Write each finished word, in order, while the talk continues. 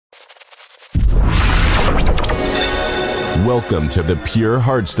Welcome to the Pure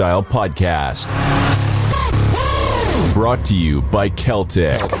Hardstyle Podcast. Brought to you by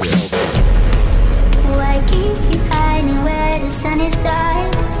Keltek. Why keep you hiding where the sun is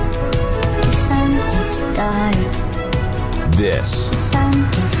dark? The sun is dark. This The sun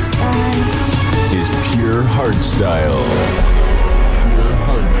is dark. is Pure Hardstyle.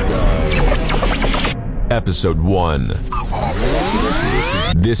 Episode 1.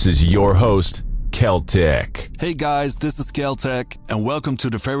 This is your host, Keltek. Hey guys, this is Keltek, and welcome to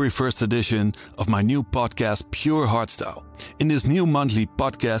the very first edition of my new podcast, Pure Hardstyle. In this new monthly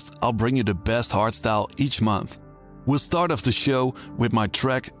podcast, I'll bring you the best hardstyle each month. We'll start off the show with my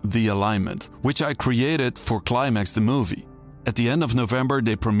track, The Alignment, which I created for Climax the movie. At the end of November,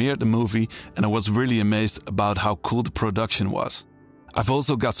 they premiered the movie, and I was really amazed about how cool the production was. I've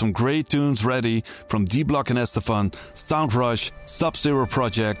also got some great tunes ready from D-Block and Estefan, Sound Rush, Sub-Zero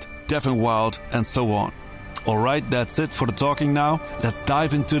Project, Deaf and Wild, and so on. Alright, that's it for the talking now. Let's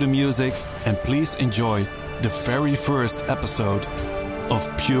dive into the music, and please enjoy the very first episode of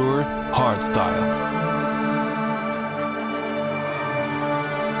Pure Hardstyle.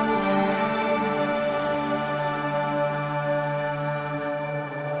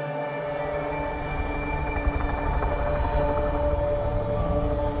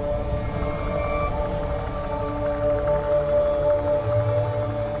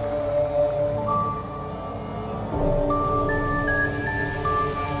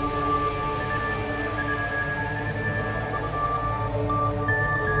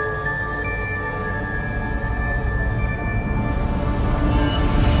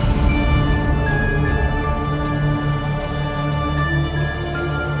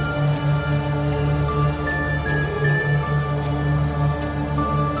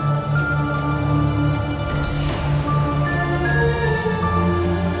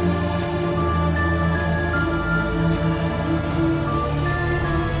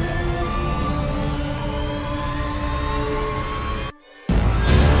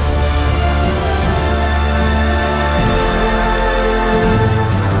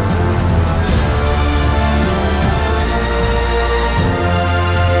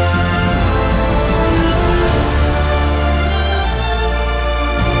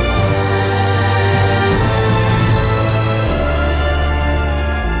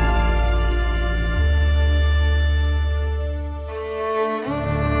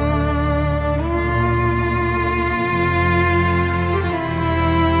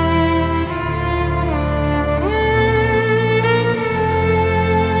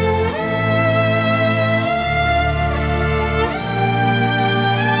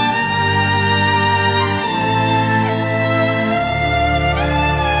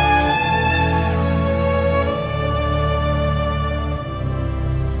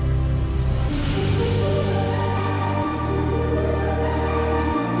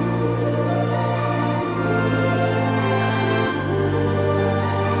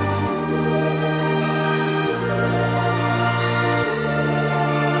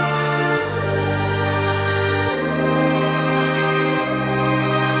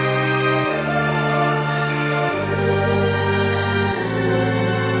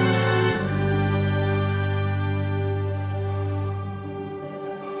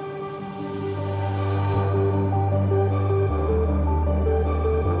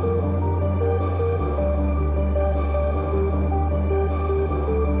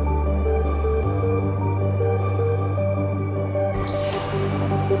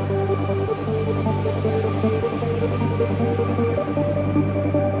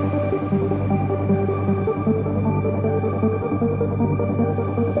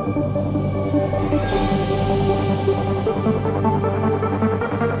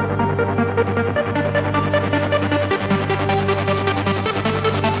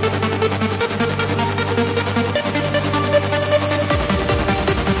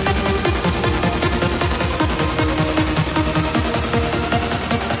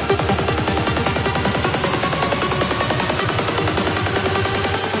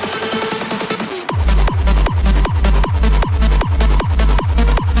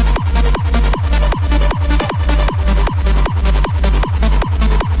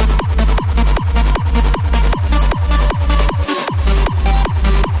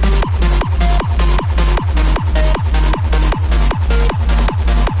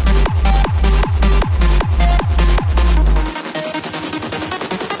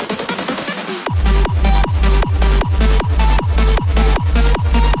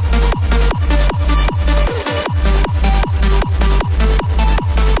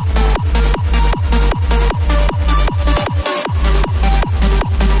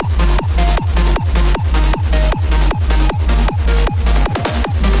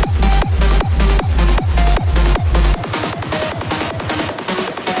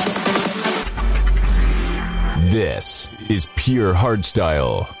 Pure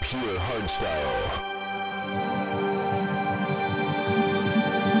hardstyle. Pure hardstyle.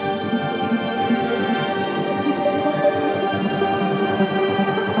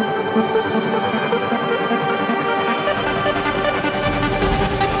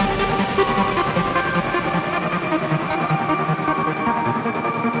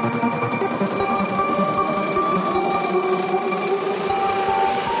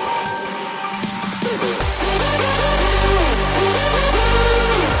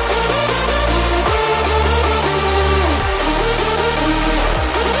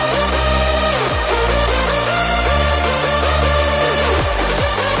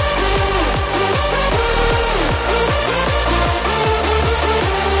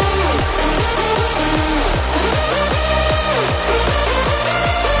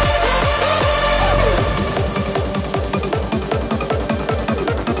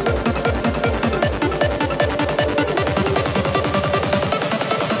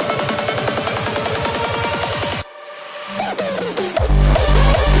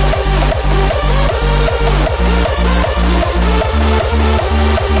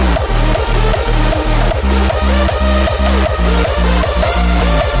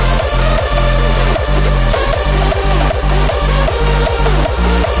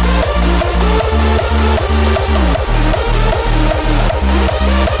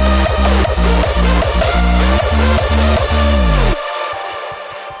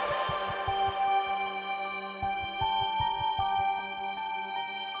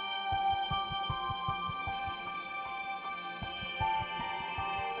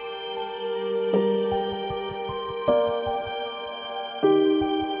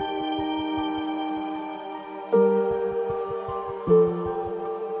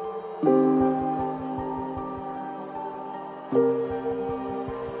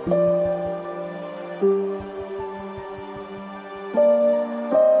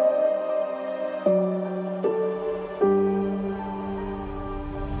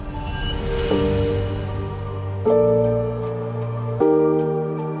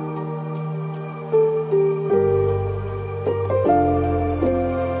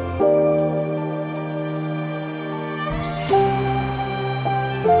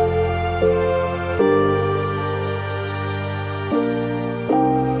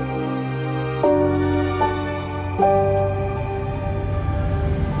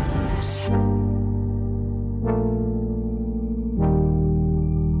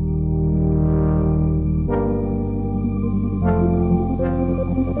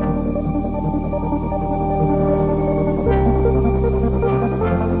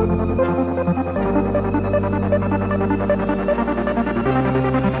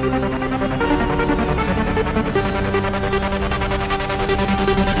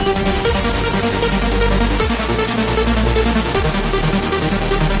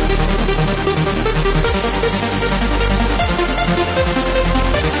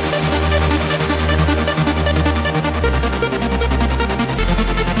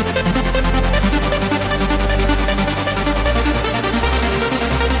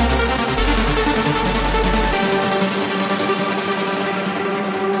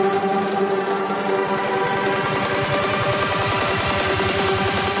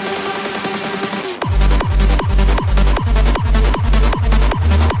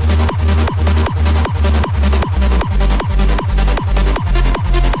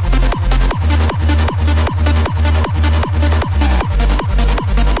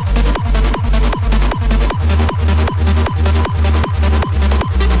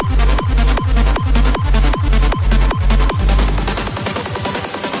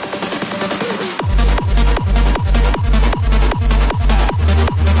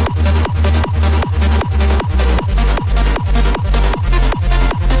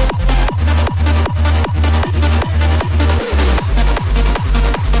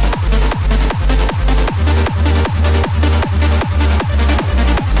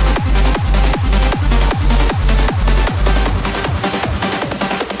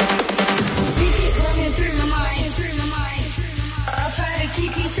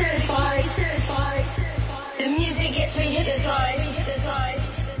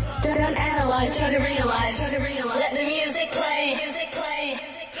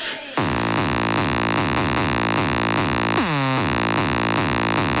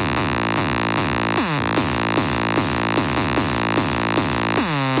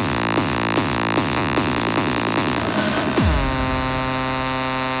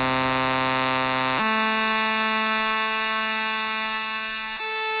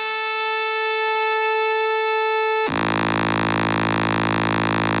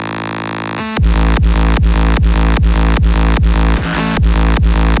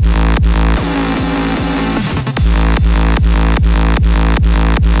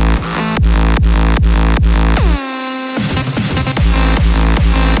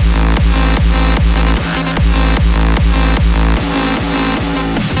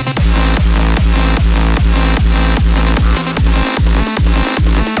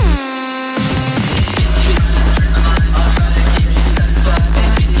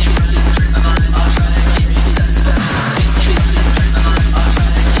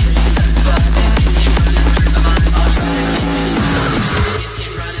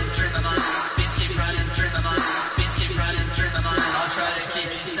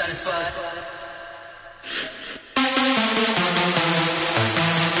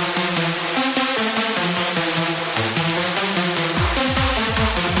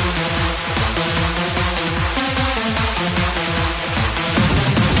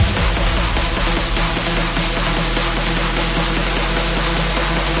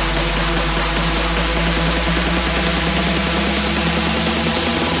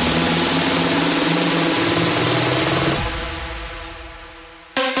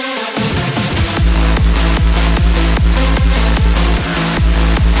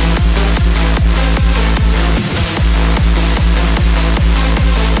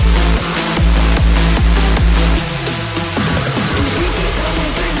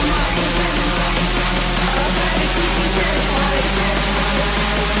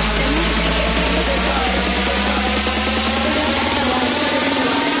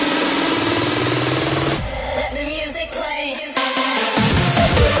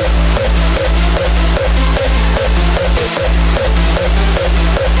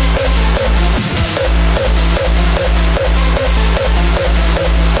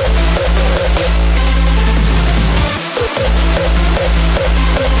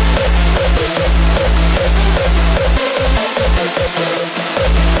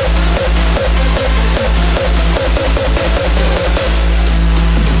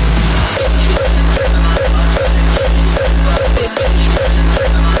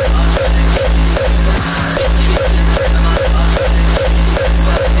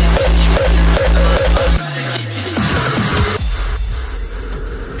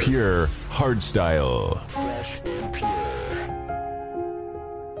 hardstyle. Fresh and pure.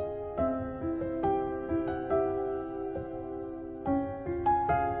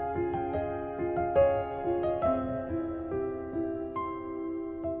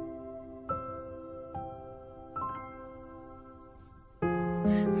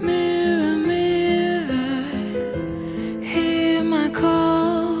 Mirror, mirror, hear my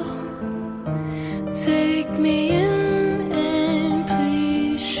call. Take me in and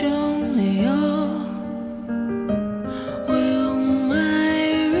please show me all. Will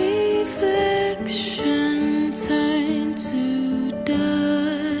my reflection turn to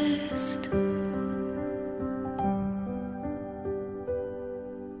dust?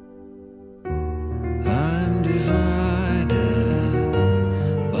 I'm divided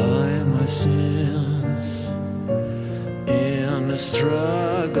by my sins, and the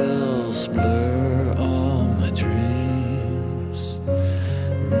struggles blur all my dreams.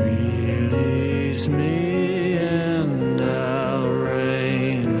 Release me and I'll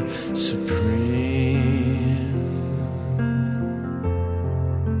reign supreme.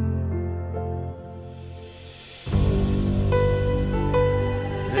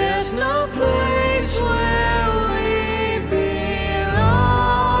 There's no place where we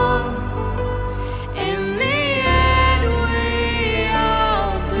belong. In the end, we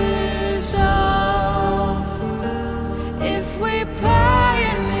all dissolve. If we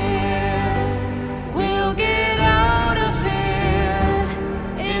pioneer, we'll get out of here.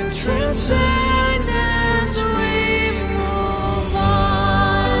 In transcendence, we move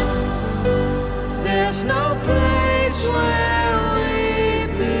on. There's no place where we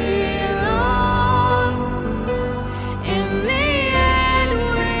belong.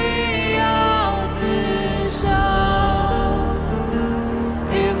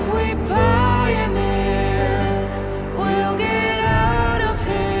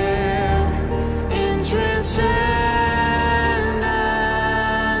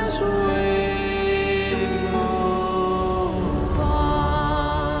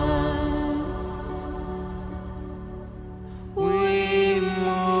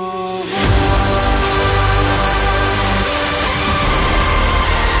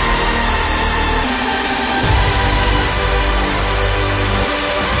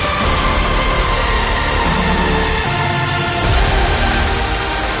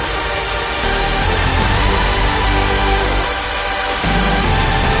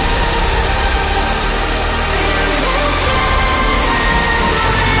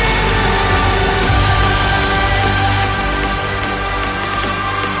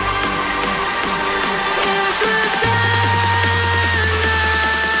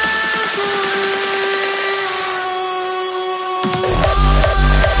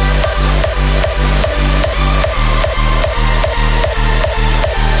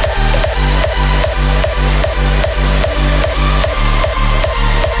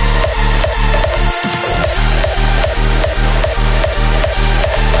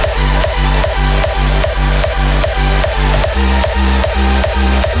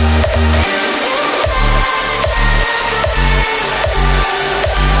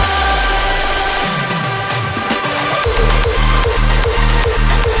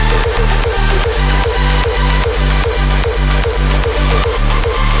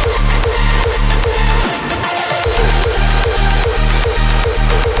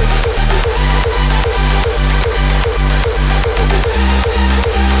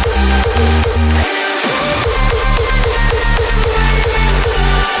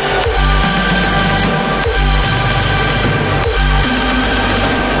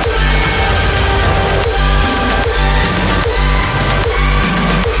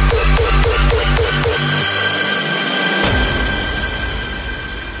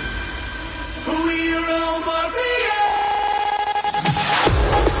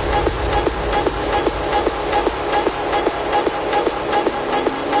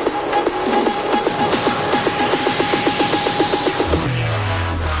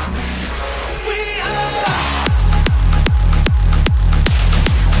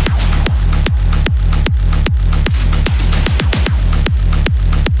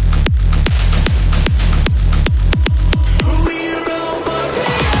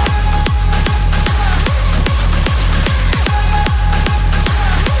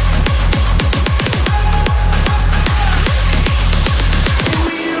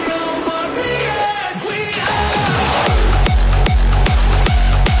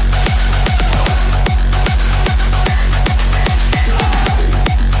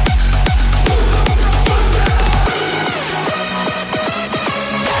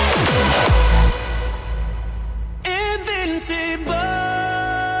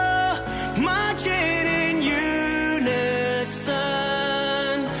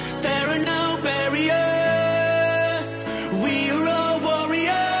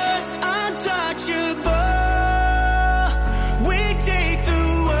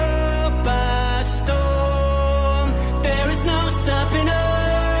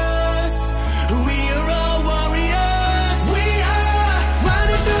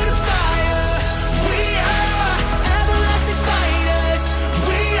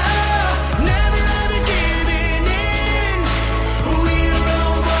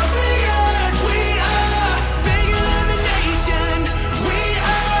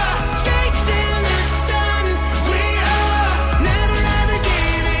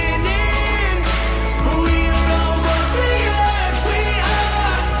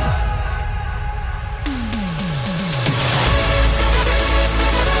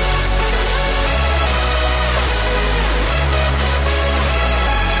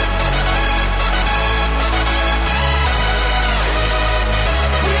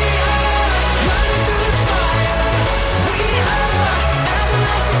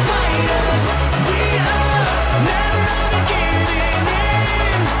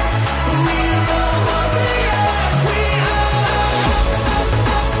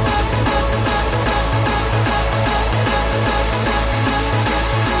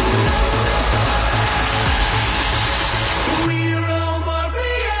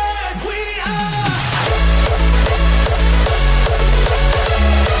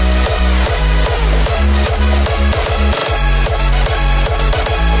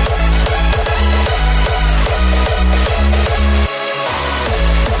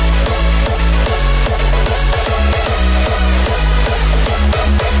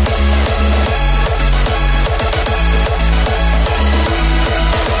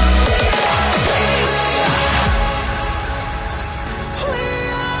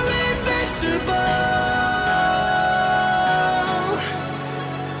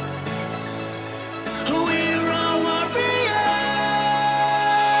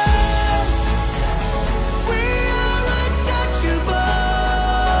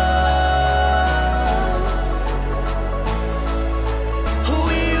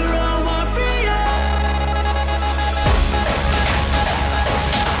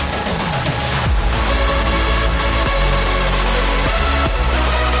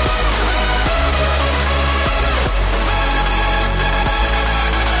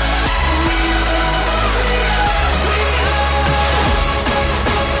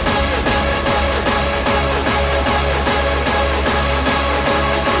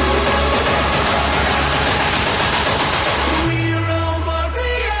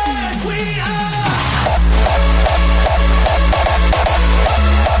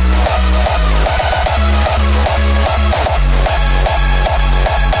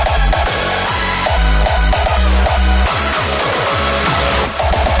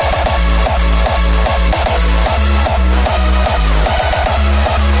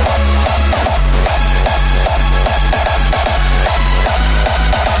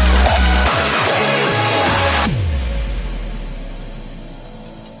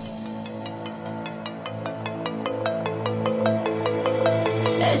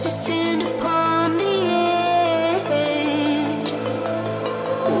 as you stand upon the edge,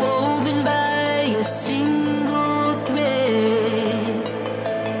 woven by a single thread,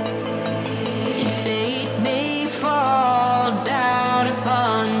 and fate may fall down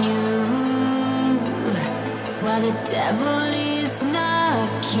upon you while the devil is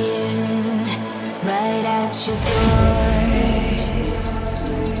knocking right at your door.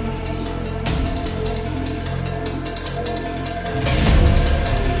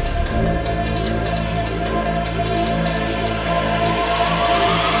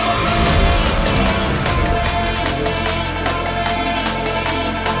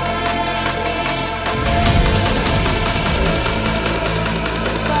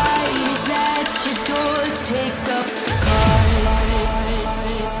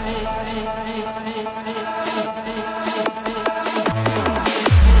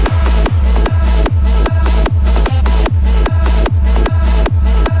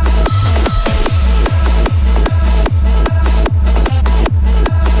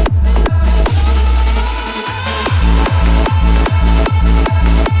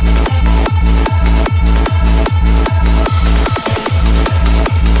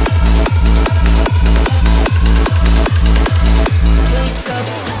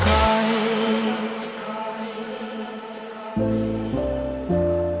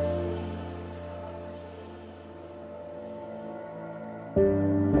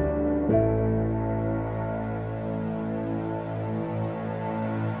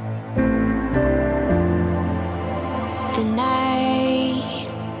 The night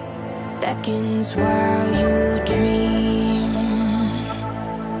beckons while you dream.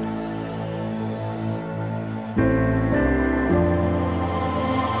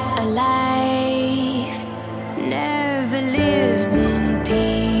 A life never lives in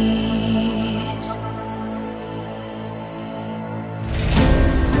peace.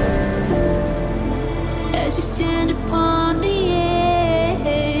 As you stand upon the edge,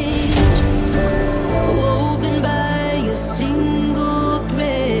 woven by a single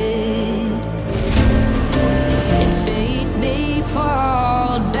thread, and fate may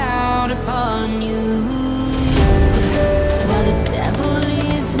fall down upon you while the devil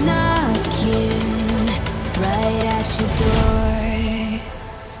is knocking right at your door.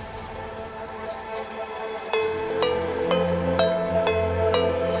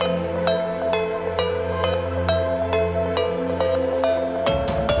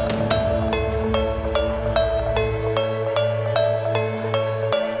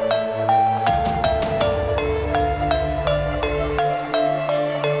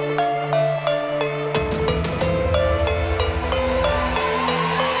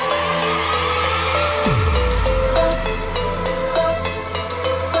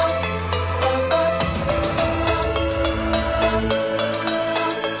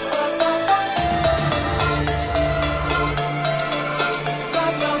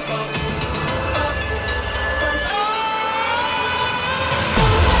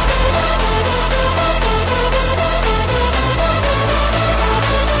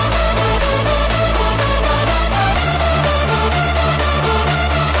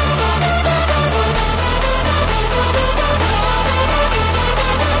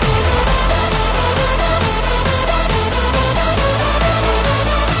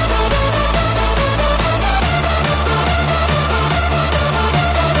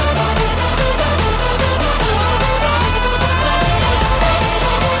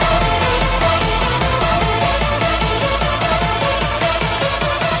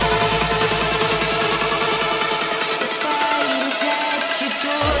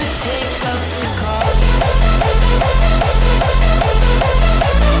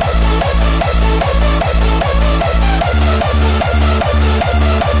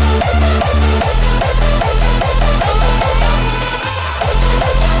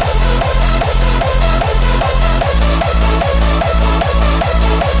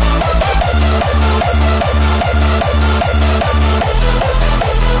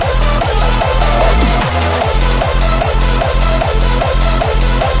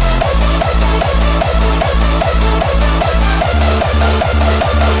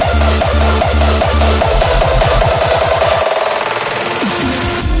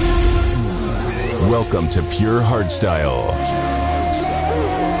 Welcome to Pure Hardstyle.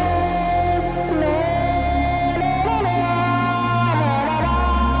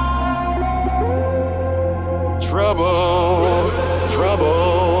 Trouble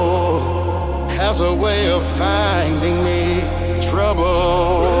has a way of finding me.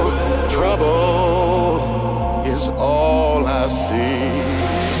 Trouble is all I see.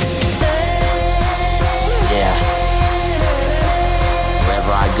 Yeah.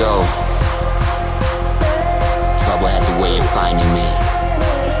 Wherever I go, trouble has a way of finding me.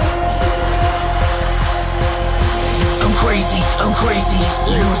 I'm crazy,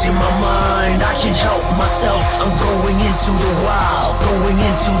 losing my mind. I can't help myself. I'm going into the wild, going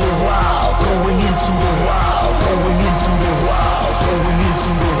into the wild, going into the wild, going into the wild, going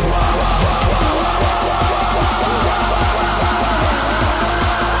into the wild.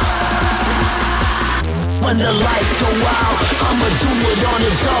 When the lights go out, I'ma do it on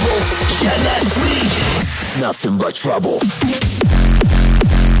a double. Yeah, that's me. Nothing but trouble.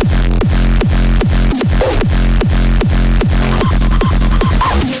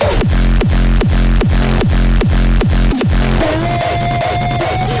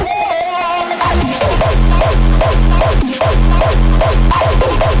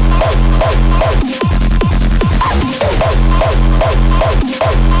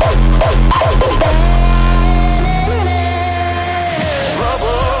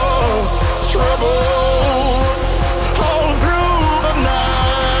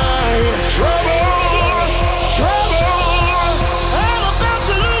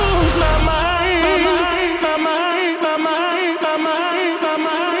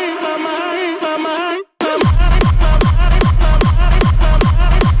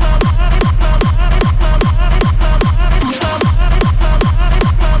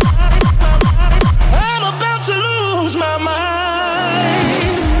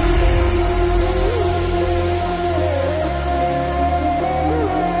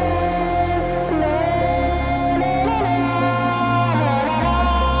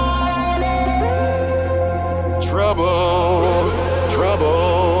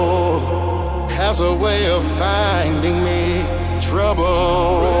 Trouble has a way of finding me.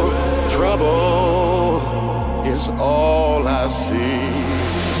 Trouble is all I see.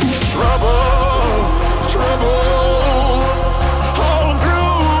 Trouble all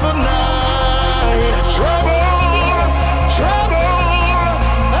through the night. Trouble,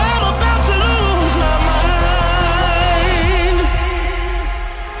 I'm about to lose my mind.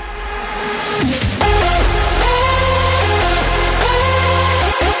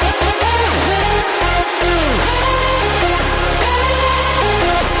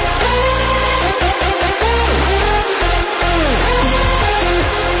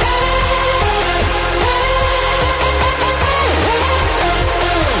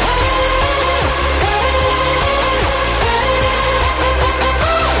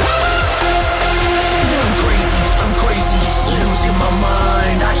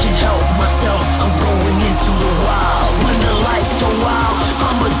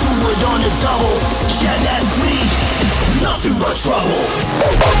 Double, yeah, that's me. Nothing but trouble.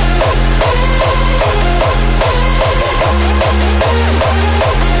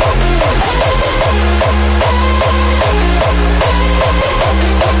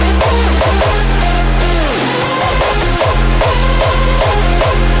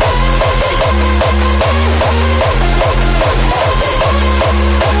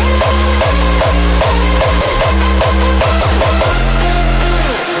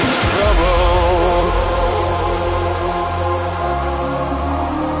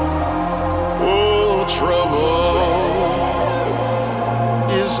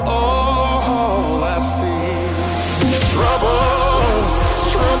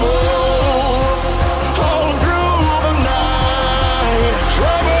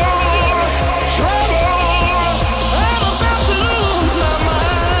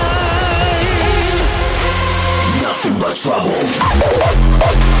 Trouble.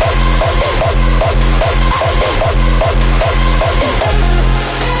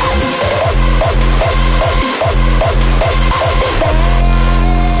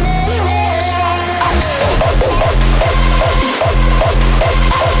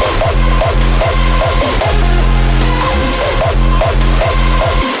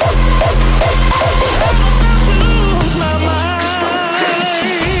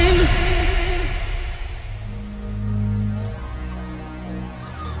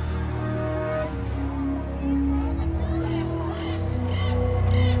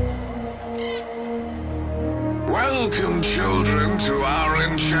 Welcome, children, to our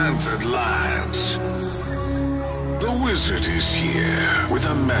enchanted lands. The wizard is here with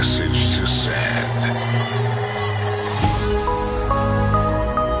a message to send.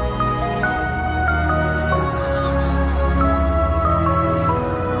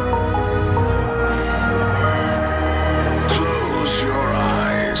 Close your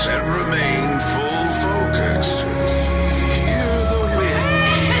eyes and remain full focus. Hear the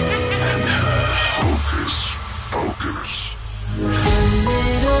witch and her hocus pocus.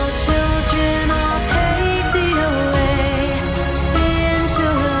 Little children, I'll take thee away into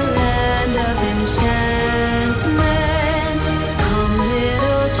a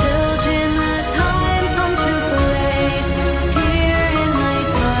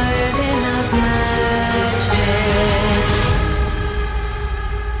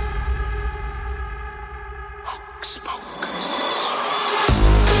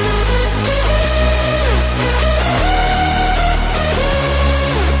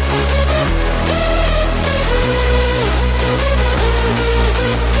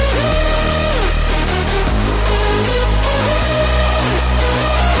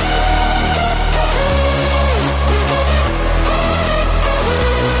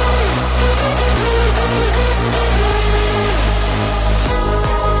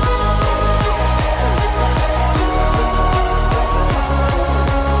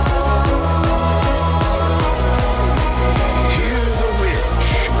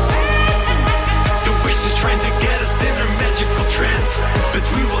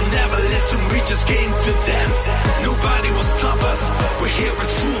dance and we just came to dance. Nobody will stop us. We're here with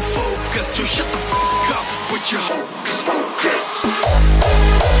full focus. So shut the fuck up with your hocus pocus.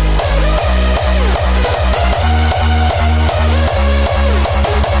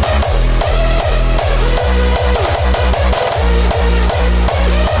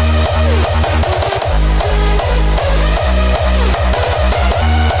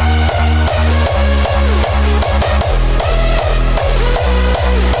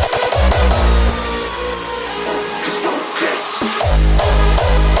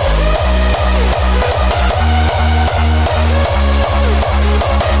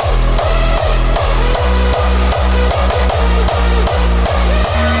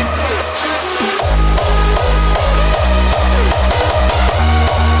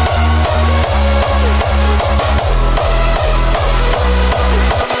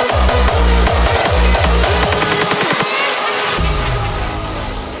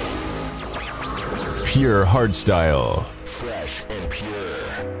 Pure hardstyle. Fresh and pure.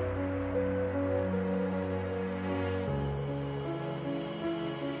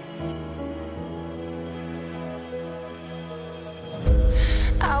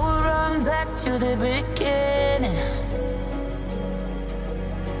 I will run back to the beginning,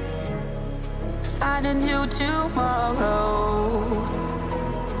 find a new tomorrow.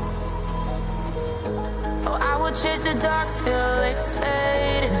 Oh, I will chase the dark till it's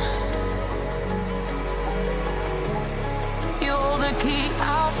fading. You hold the key,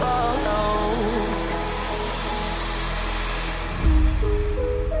 I'll follow.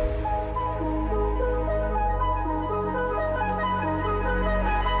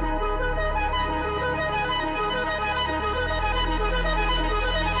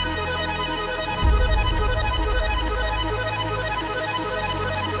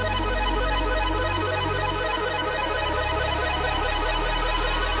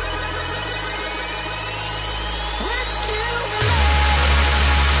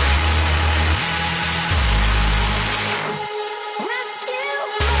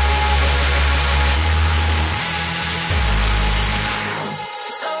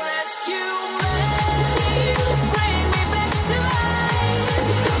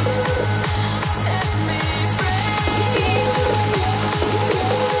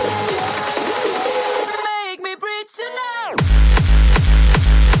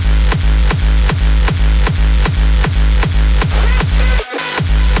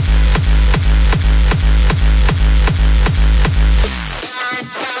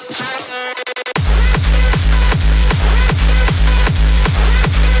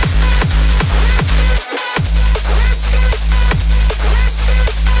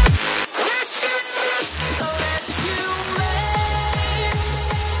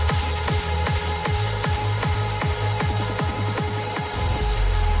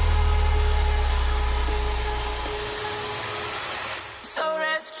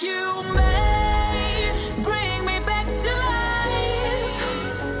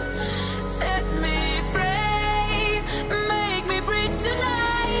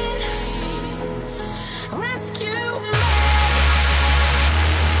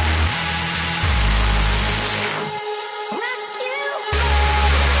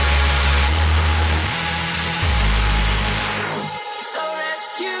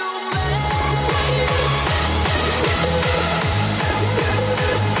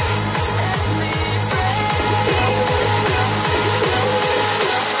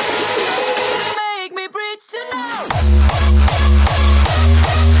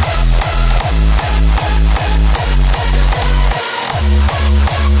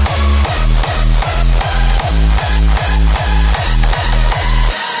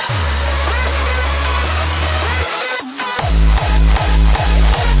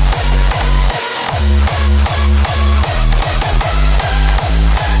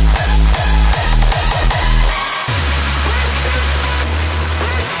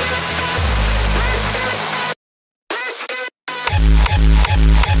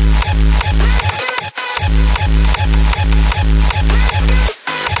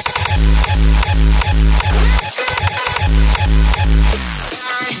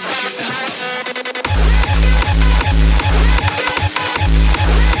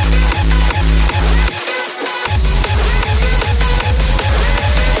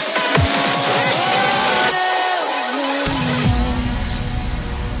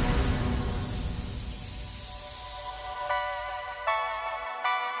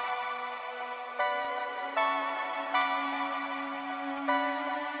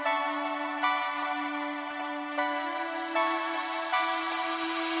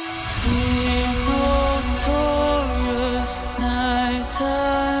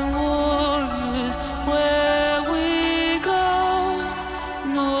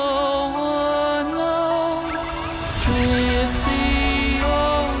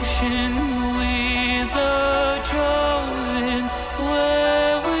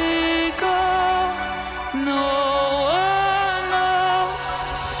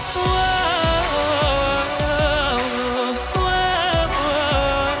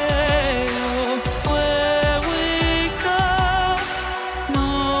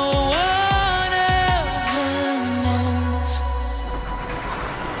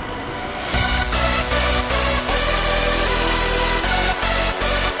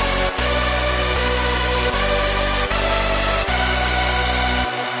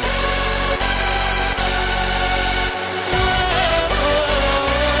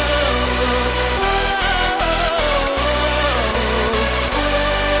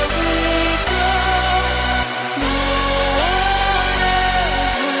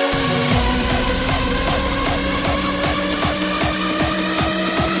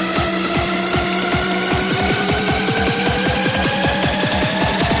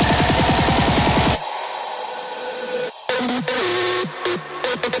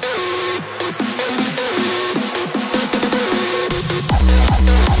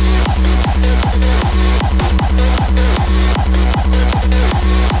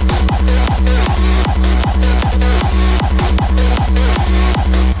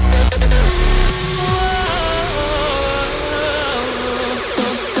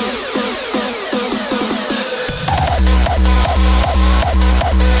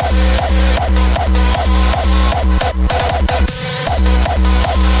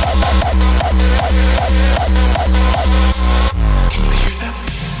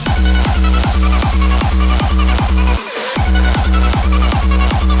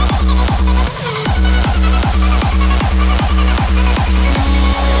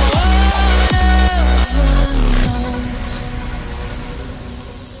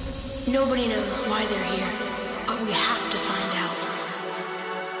 Nobody knows why they're here, but we have to find out.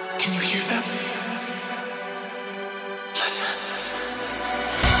 Can you hear them? Listen.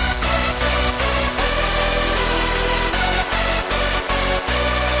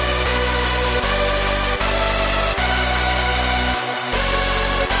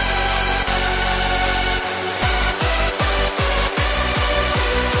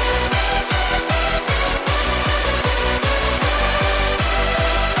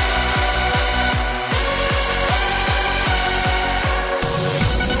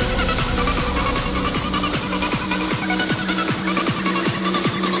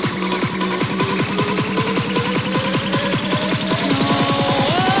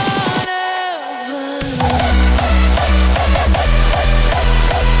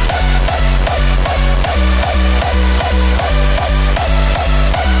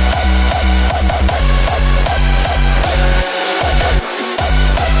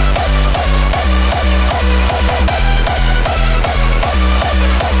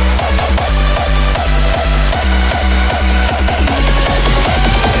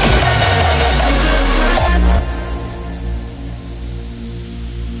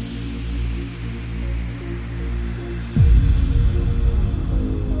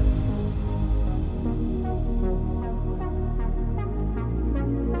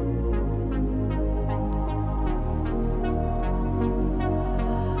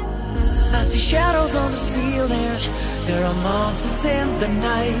 Shadows on the ceiling, there are monsters in the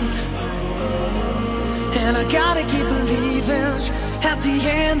night. And I gotta keep believing, at the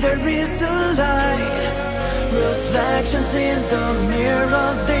end there is a light. Reflections in the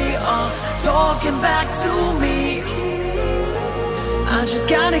mirror, they are talking back to me. I just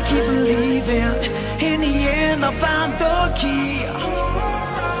gotta keep believing, in the end I'll find the key.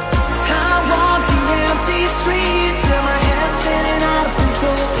 I want the empty streets and my head's spinning out of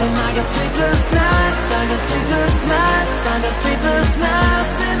control. And I got sleepless nights, I got sleepless nights, I got sleepless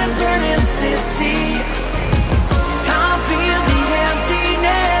nights in a burning city. I feel the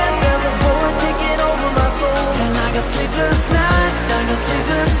emptiness, there's a void taking over my soul. And I got sleepless nights, I got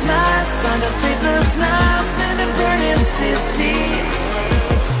sleepless nights, I got sleepless nights in a burning city.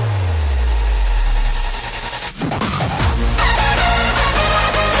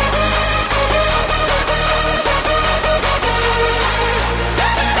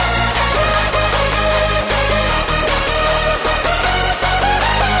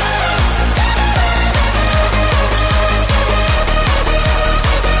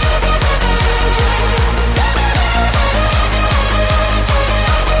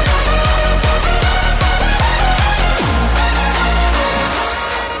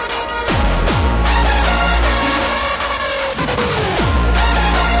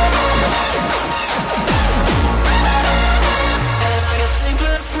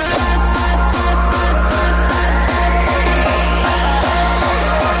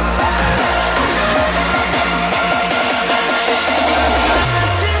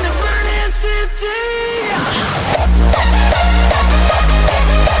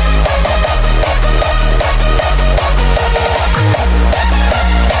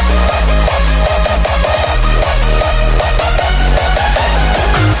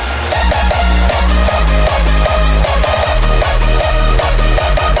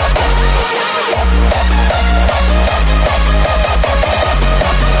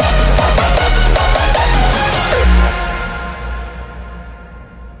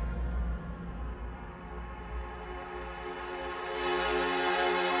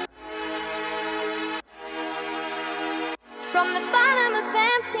 From the bottom of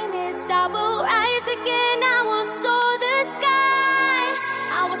emptiness, I will rise again, I will soar the skies.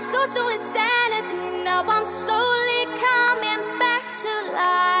 I was close to insanity, now I'm slowly coming back to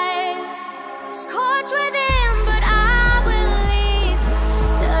life. Scorched within, but I will leave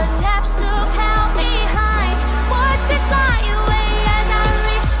the depths of hell behind. Watch me fly away as I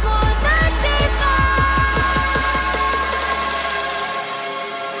reach for the divine.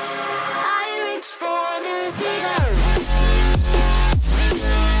 I reach for the divine.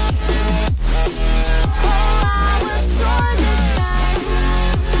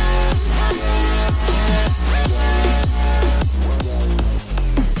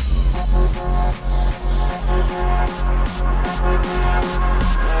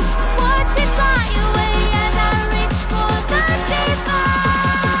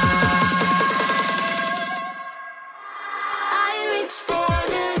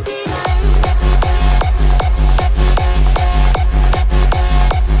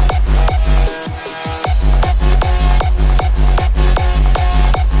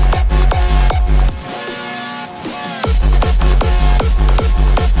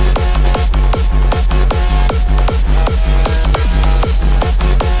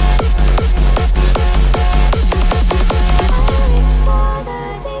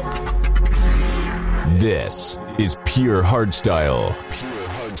 This is pure hardstyle. Pure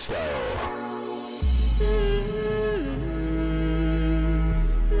hardstyle.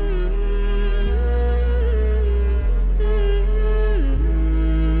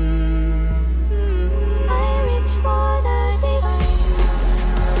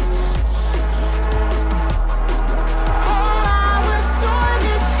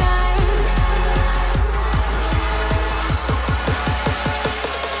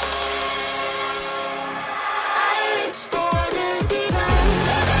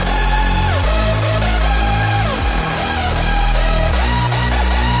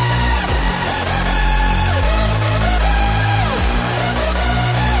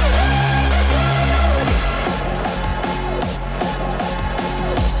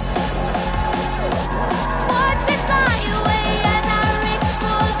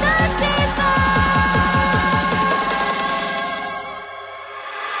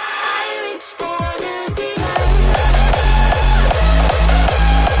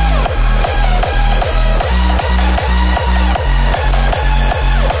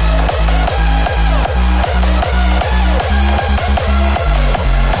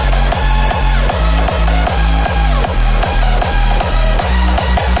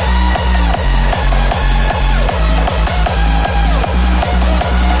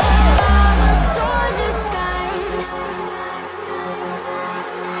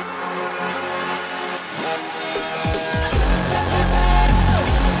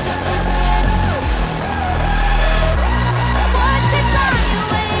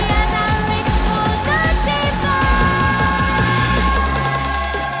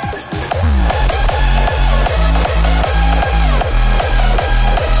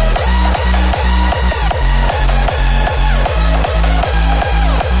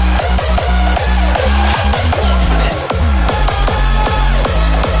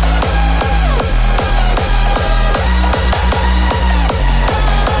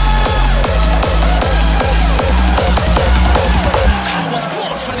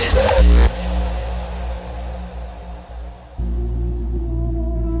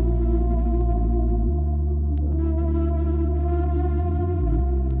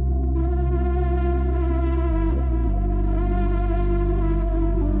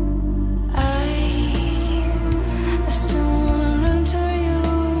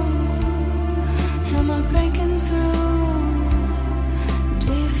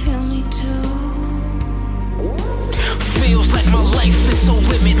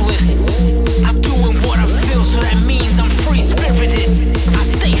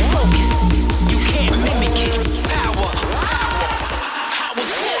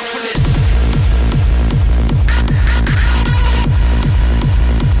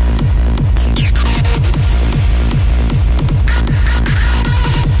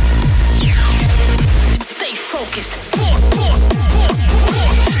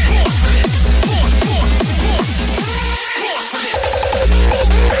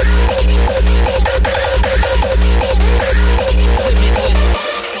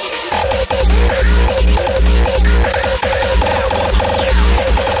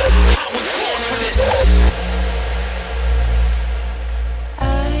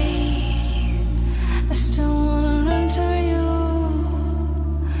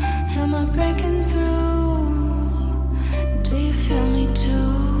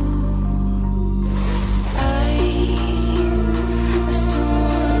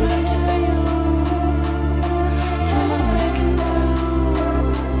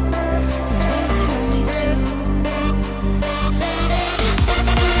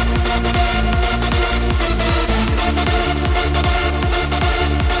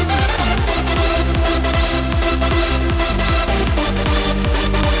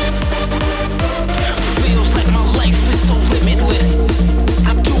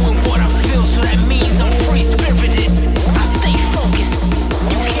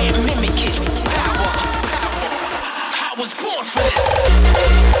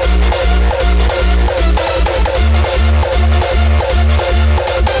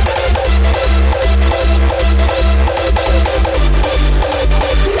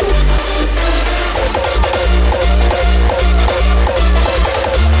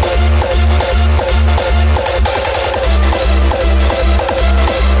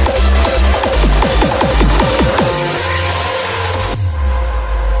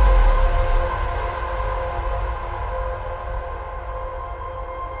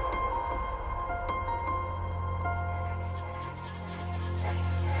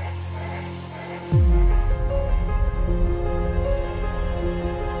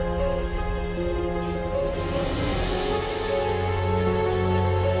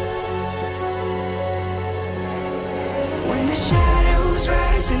 the shadows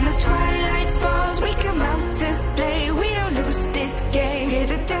rise and the twilight falls, we come out to play. We don't lose this game. Hear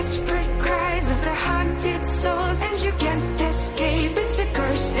the desperate cries of the haunted souls, and you can't escape. It's a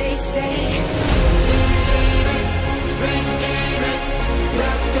curse, they say. Believe it, redeem it.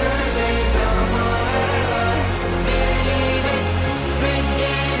 The Thursdays are forever. Believe it,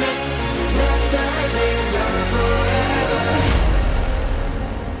 redeem it. The Thursdays are forever.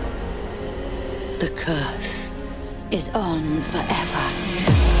 The curse is on forever.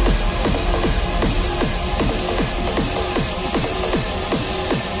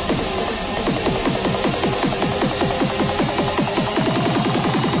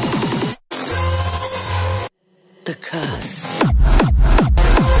 The curse.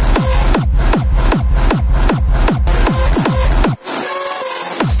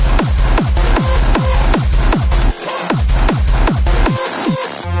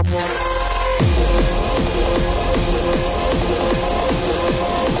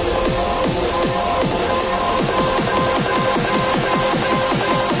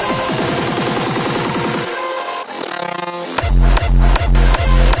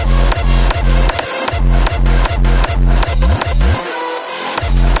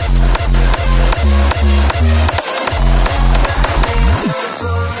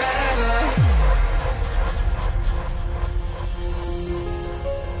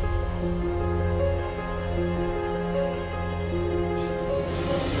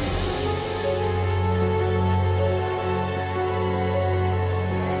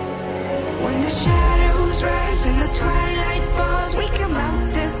 When the shadows rise and the twilight falls, we come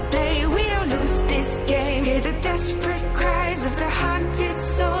out to play. We don't lose this game. Hear the desperate cries of the haunted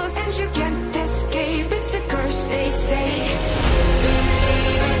souls, and you can't escape. It's a curse, they say.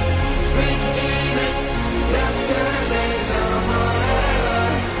 Believe it, redeem it. The Thursdays are forever.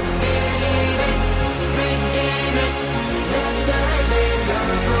 Believe it, redeem it. The Thursdays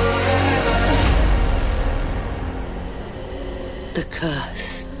are forever. The curse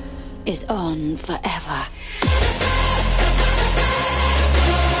is on forever.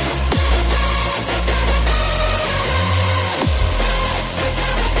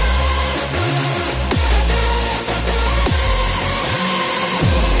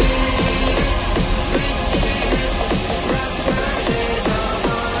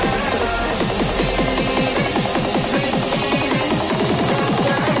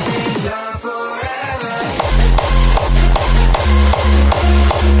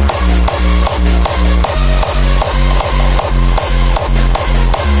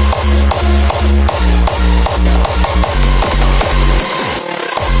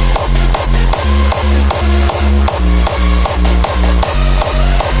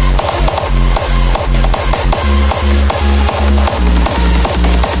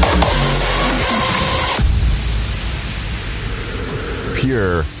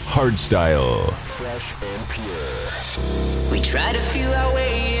 Pure hardstyle. Fresh and pure. We try to feel our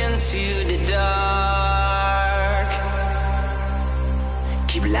way into the dark.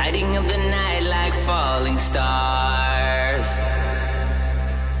 Keep lighting up the night like falling stars.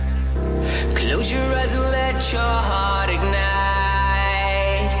 Close your eyes and let your heart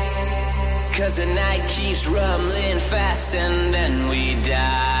ignite. 'Cause the night keeps rumbling fast and then we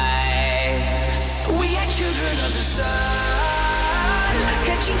die. We are children of the sun,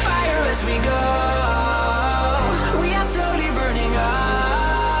 catching fire as we go. We are slowly burning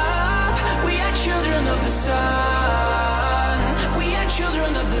up. We are children of the sun. We are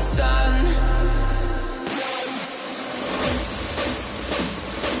children of the sun.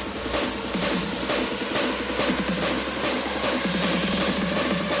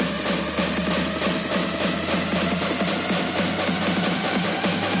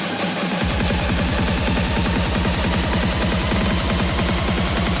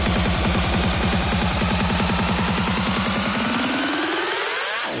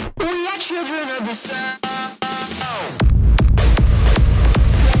 Children of the sun.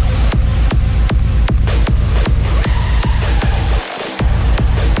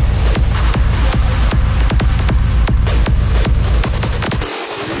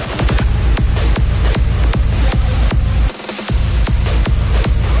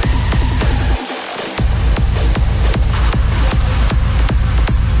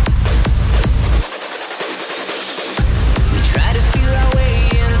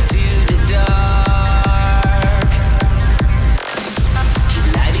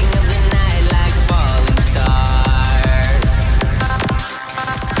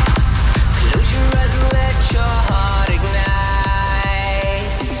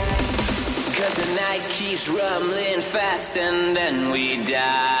 Rumbling fast and then we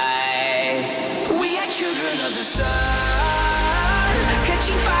die. We are children of the sun.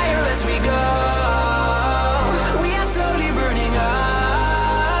 catching fire as we go. We are slowly burning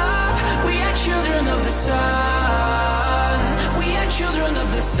up. We are children of the sun. We are children of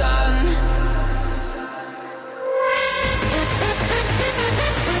the sun.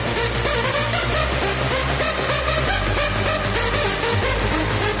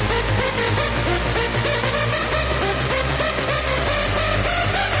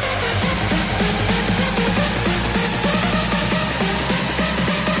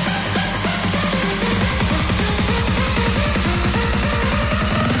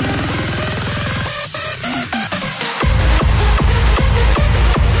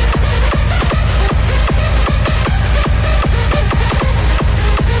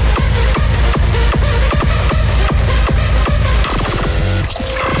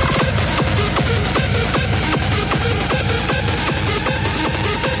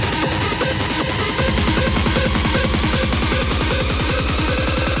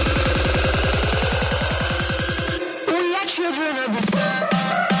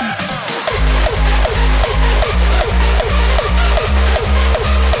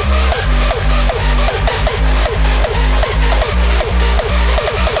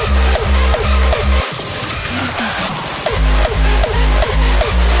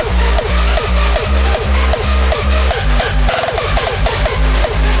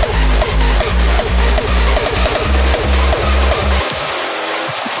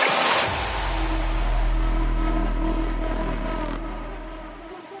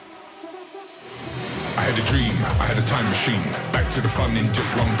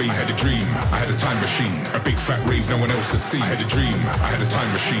 I had a dream, I had a time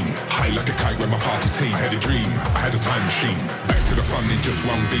machine. High like a kite with my party team. I had a dream, I had a time machine. Back to the fun in just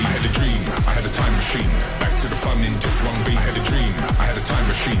one beat. I had a dream, I had a time machine. Back to the fun in just one beat. I had a dream, I had a time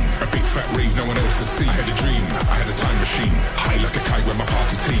machine. A big fat rave no one else has seen. I had a dream, I had a time machine. High like a kite with my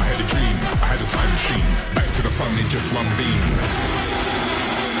party team. I had a dream, I had a time machine. Back to the fun in just one beat.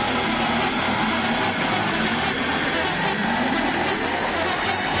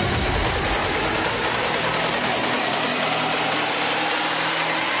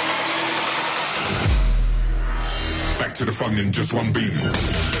 To the fun in just one beat.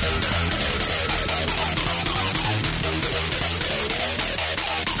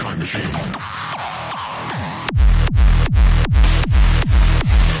 Time machine.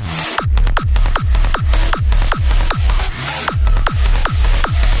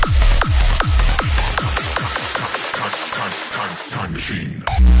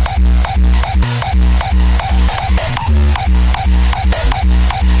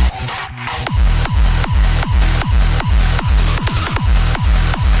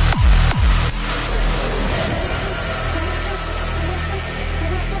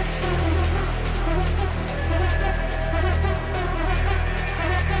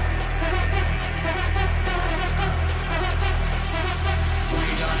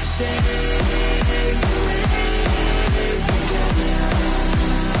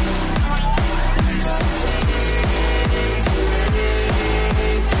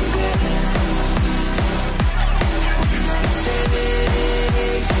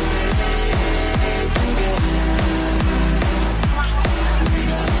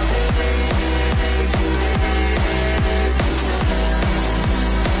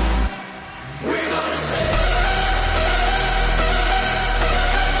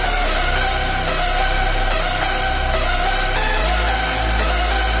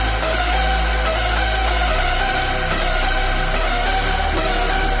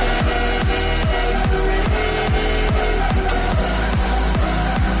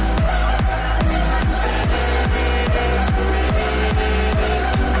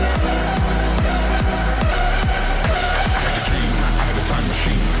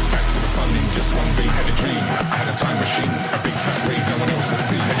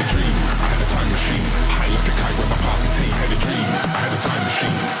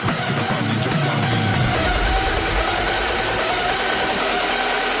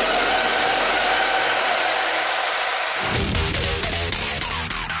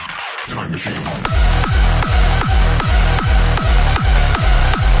 Time machine.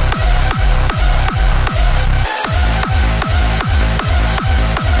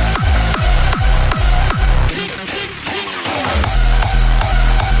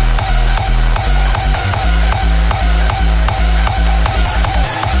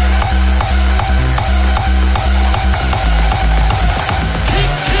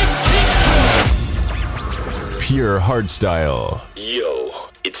 Pure hardstyle. Yo,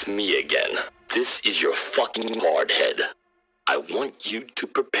 it's me again. This is your fucking hardhead. I want you to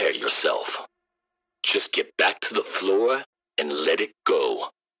prepare yourself. Just get back to the floor and let it go.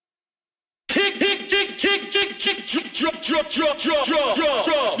 Tick, tick, tick, tick, tick, tick, tick, drop, drop, drop, drop, drop,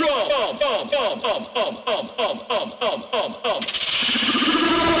 drop, drop,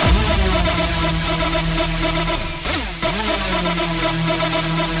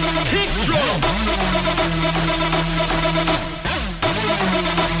 Tick drum.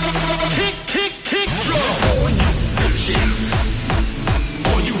 Tick, tick, tick drum. All you bitches,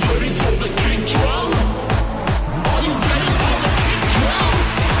 are you ready for the kick drum? Are you ready for the kick drum?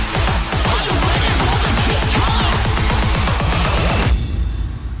 Are you ready for the kick drum?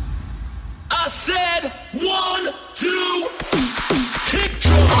 I said 1, 2, kick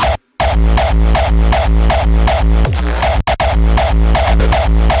drum.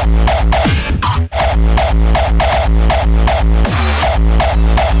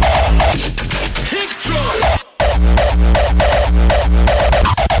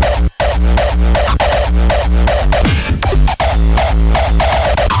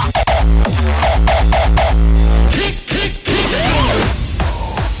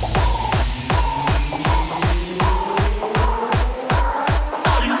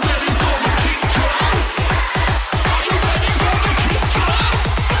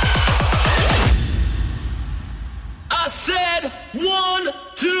 I said 1,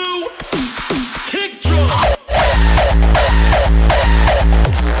 2, kick drum.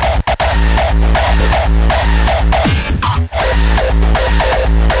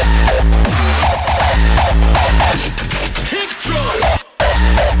 Kick drum.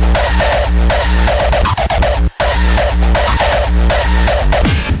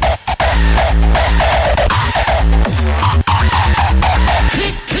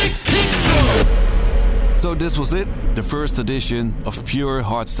 So this was it, the first edition of Pure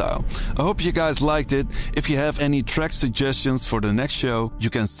Hardstyle. I hope you guys liked it. If you have any track suggestions for the next show, you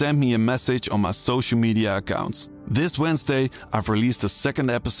can send me a message on my social media accounts. This Wednesday, I've released the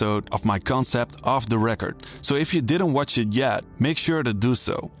second episode of my concept Off the Record. So if you didn't watch it yet, make sure to do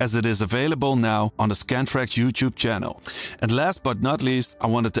so, as it is available now on the Scantrack YouTube channel. And last but not least, I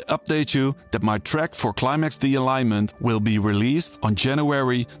wanted to update you that my track for Climax the Alignment will be released on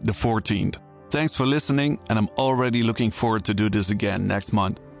January the 14th. Thanks for listening, and I'm already looking forward to do this again next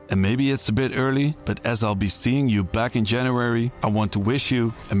month. And maybe it's a bit early, but as I'll be seeing you back in January, I want to wish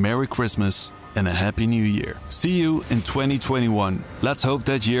you a Merry Christmas and a Happy New Year. See you in 2021. Let's hope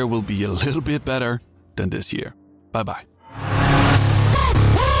that year will be a little bit better than this year. Bye-bye.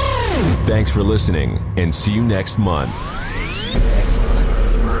 Thanks for listening, and see you next month.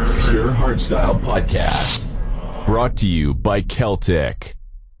 Pure Hardstyle Podcast. Brought to you by Keltek.